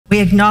We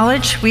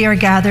acknowledge we are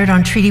gathered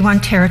on Treaty 1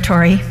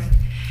 territory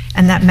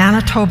and that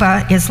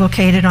Manitoba is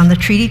located on the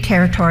treaty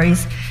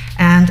territories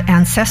and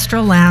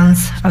ancestral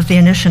lands of the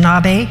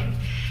Anishinaabe,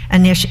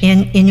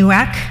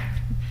 Inuak,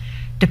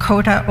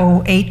 Dakota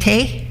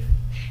O'Ete,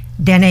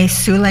 Dene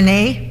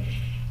Sulene,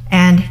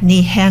 and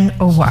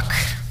Nihen-Owuk.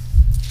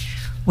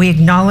 We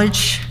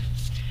acknowledge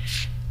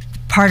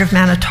part of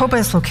Manitoba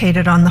is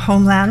located on the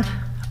homeland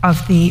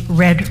of the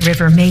Red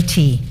River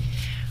Métis.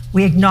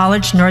 We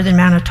acknowledge northern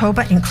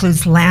Manitoba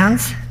includes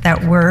lands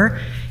that were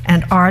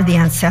and are the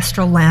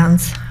ancestral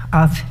lands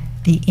of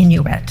the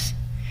Inuit.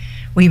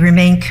 We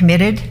remain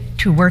committed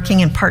to working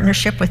in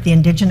partnership with the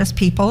Indigenous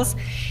peoples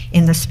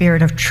in the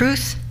spirit of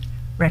truth,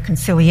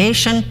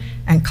 reconciliation,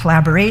 and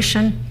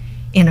collaboration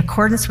in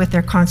accordance with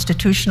their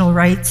constitutional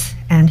rights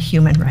and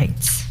human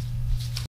rights.